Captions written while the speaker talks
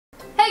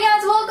Hey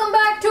guys, welcome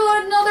back to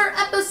another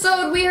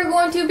episode. We are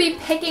going to be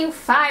picking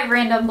 5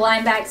 random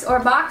blind bags or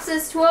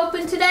boxes to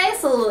open today,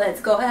 so let's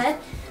go ahead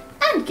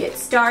and get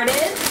started.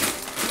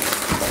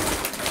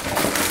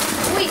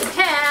 We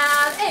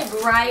have a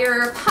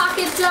Breyer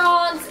Pocket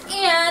Dogs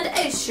and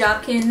a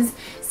Shopkins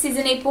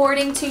Season 8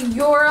 boarding to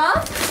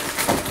Europe.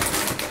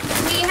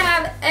 We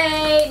have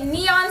a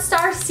Neon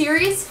Star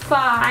Series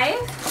 5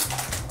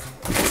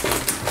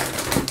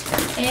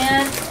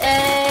 and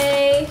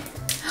a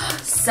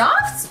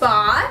Soft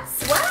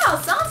Spots. Wow,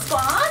 Soft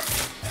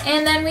Spots.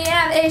 And then we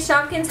have a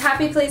Shopkins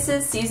Happy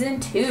Places Season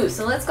 2.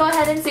 So let's go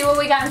ahead and see what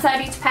we got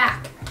inside each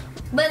pack.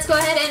 Let's go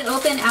ahead and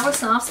open our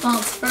Soft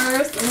Spots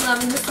first.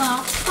 Loving the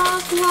Soft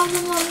Spots. Love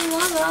them, love them,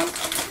 love them.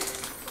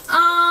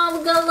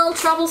 We got a little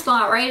Trouble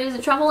Spot, right? Is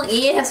it Trouble?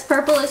 Yes,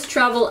 purple is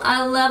Trouble.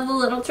 I love the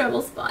little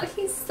Trouble Spot.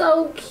 He's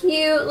so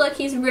cute. Look,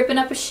 he's ripping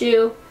up a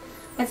shoe.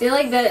 I feel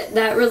like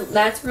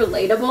that's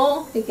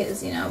relatable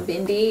because, you know,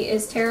 Bindi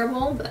is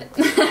terrible, but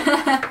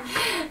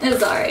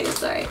it's alright,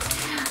 it's alright.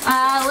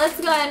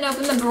 Let's go ahead and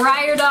open the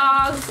Breyer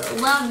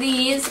Dogs. Love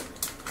these.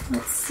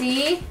 Let's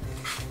see.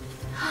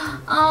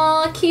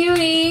 Aw,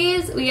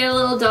 cuties. We got a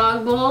little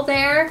dog bowl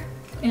there,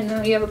 and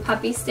then we have a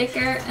puppy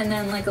sticker, and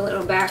then like a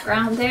little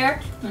background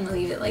there. I'm gonna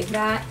leave it like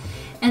that.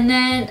 And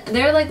then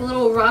they're like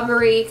little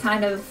rubbery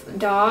kind of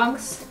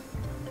dogs.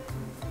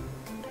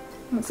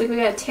 Looks like we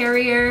got a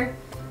terrier.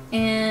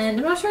 And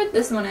I'm not sure what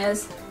this one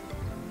is.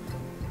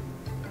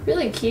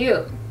 Really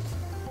cute.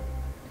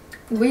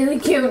 Really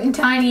cute and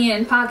tiny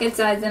and pocket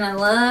size, and I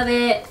love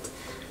it.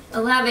 I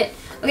love it.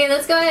 Okay,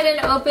 let's go ahead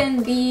and open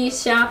the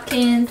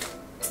Shopkins.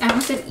 I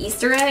almost said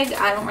Easter egg.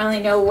 I don't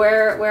really know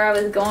where I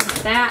was going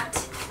with that.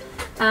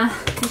 The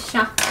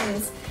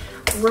Shopkins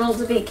World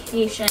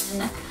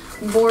Vacation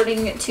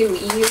boarding to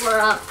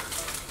Europe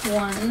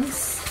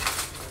ones.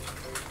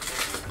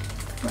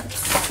 Let's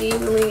see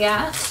what we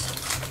got.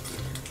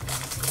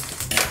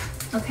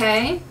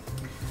 Okay.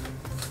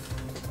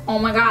 Oh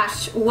my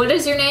gosh, what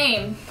is your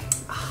name?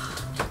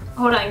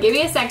 Hold on, give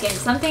me a second.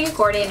 Something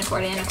accordion.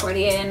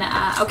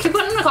 I'll keep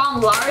wanting to call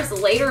him Lars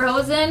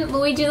Lederhosen,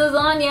 Luigi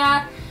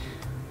Lasagna.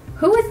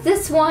 Who is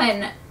this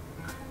one?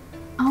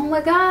 Oh my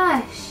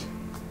gosh.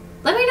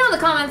 Let me know in the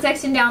comment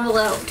section down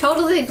below.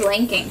 Totally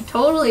blanking.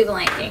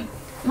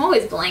 I'm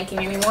always blanking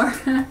anymore.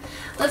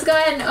 Let's go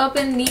ahead and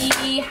open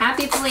the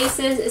Happy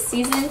Places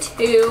Season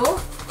 2.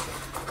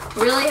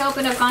 Really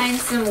hoping to find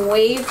some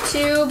Wave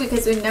 2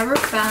 because we've never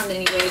found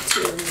any Wave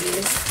 2 of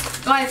these.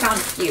 Oh, I found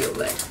a few,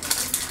 but.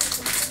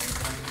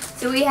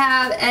 So we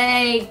have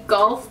a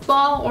golf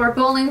ball or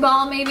bowling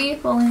ball maybe.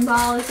 Bowling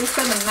ball. Is this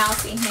for the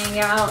mousy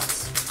hangout?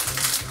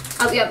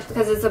 Oh, yep,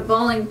 because it's a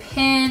bowling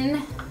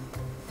pin.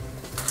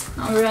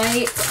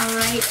 Alright.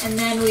 And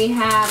then we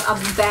have a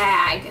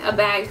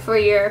bag for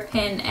your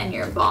pin and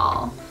your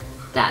ball.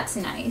 That's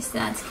nice.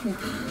 That's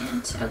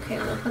convenient. Okay,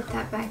 we'll put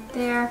that back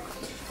there.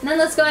 And then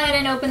let's go ahead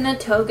and open the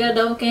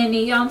Togadoken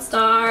Neon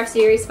Star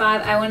Series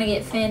 5. I want to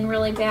get Finn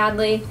really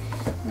badly.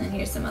 And then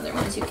here's some other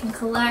ones you can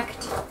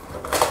collect.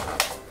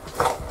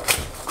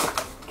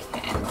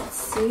 Okay, let's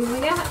see what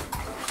we got.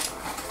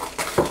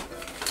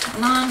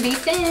 Come on, be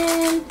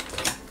Finn.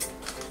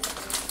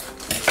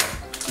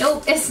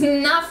 Nope, it's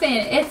not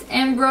Finn. It's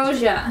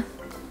Ambrosia.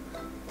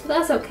 But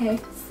that's okay.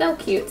 So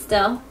cute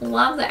still.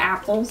 Love the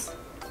apples.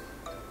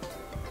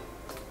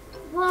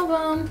 Love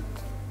them.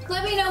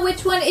 Let me know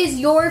which one is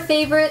your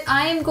favorite.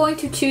 I am going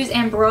to choose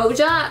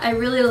Ambrosia. I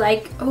really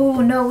like,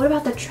 oh no, what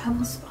about the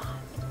Trouble Spot?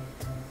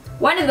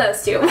 One of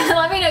those two.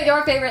 Let me know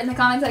your favorite in the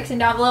comment section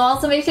down below.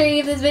 Also, make sure you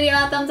give this video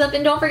a thumbs up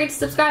and don't forget to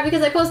subscribe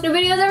because I post new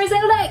videos every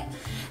single day.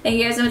 Thank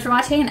you guys so much for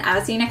watching, and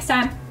I'll see you next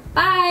time.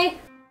 Bye!